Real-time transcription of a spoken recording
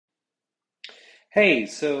Hey,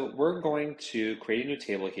 so we're going to create a new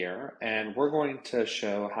table here, and we're going to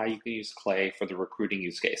show how you can use Clay for the recruiting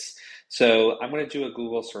use case. So I'm going to do a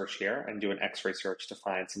Google search here and do an X-ray search to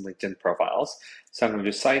find some LinkedIn profiles. So I'm going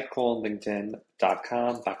to do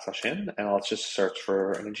site:linkedin.com/in, and let's just search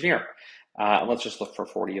for an engineer. And let's just look for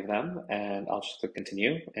 40 of them, and I'll just click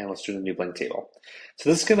continue, and let's do the new blank table. So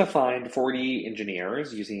this is going to find 40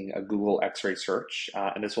 engineers using a Google X-ray search,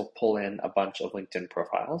 and this will pull in a bunch of LinkedIn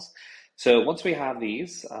profiles. So once we have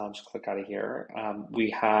these, just click out of here.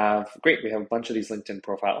 We have a bunch of these LinkedIn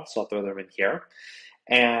profiles, so I'll throw them in here.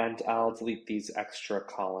 And I'll delete these extra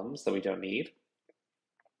columns that we don't need.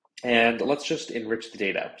 And let's just enrich the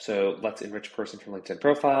data. So let's enrich person from LinkedIn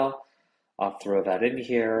profile. I'll throw that in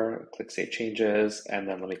here, click Save Changes, and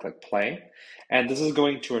then let me click Play. And this is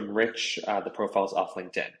going to enrich the profiles off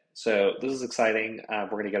LinkedIn. So this is exciting. We're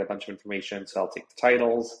going to get a bunch of information. So I'll take the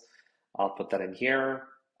titles, I'll put that in here.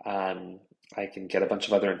 I can get a bunch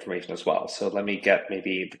of other information as well. So let me get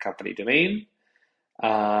maybe the company domain.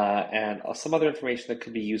 And some other information that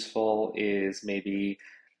could be useful is maybe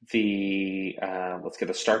let's get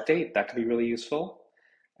a start date. That could be really useful.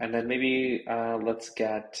 And then maybe let's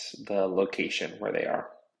get the location where they are.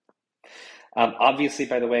 Obviously,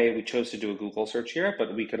 by the way, we chose to do a Google search here,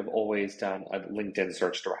 but we could have always done a LinkedIn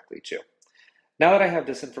search directly too. Now that I have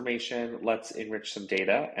this information, let's enrich some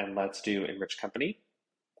data and let's do enrich company.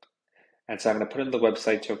 And so I'm going to put in the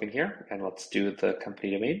website token here, and let's do the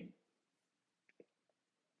company domain.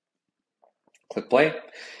 Click play,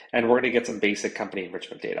 and we're going to get some basic company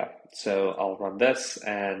enrichment data. So I'll run this,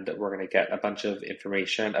 and we're going to get a bunch of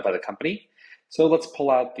information about the company. So let's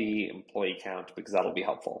pull out the employee count because that'll be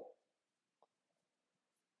helpful.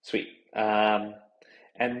 Sweet. And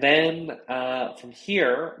then from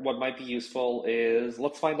here, what might be useful is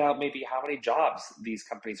let's find out maybe how many jobs these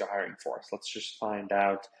companies are hiring for. So let's just find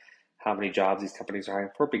out how many jobs these companies are hiring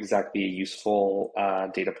for because that could be a useful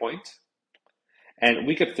data point. And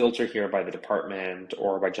we could filter here by the department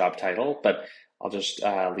or by job title, but I'll just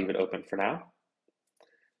leave it open for now.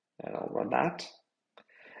 And I'll run that.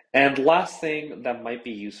 And last thing that might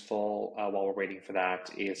be useful while we're waiting for that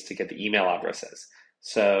is to get the email addresses.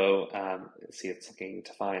 So see, it's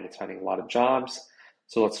finding a lot of jobs.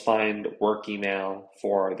 So let's find work email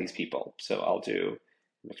for these people. So I'll do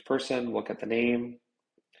which person, look at the name,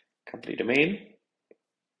 company domain.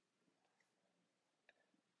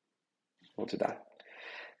 We'll do that.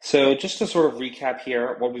 So just to sort of recap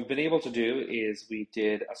here, what we've been able to do is we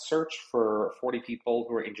did a search for 40 people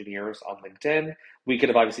who are engineers on LinkedIn. We could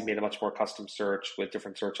have obviously made a much more custom search with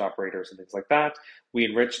different search operators and things like that. We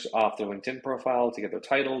enriched off their LinkedIn profile to get their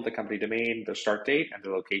title, the company domain, their start date, and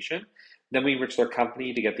their location. Then we enriched their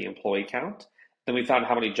company to get the employee count. Then we found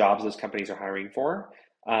how many jobs those companies are hiring for.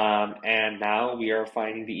 And now we are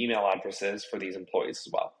finding the email addresses for these employees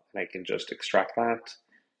as well. And I can just extract that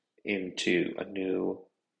into a new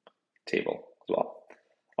table as well.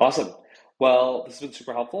 Awesome. Well, this has been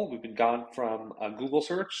super helpful. We've been gone from a Google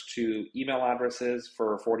search to email addresses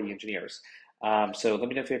for 40 engineers. So let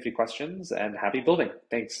me know if you have any questions and happy building.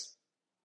 Thanks.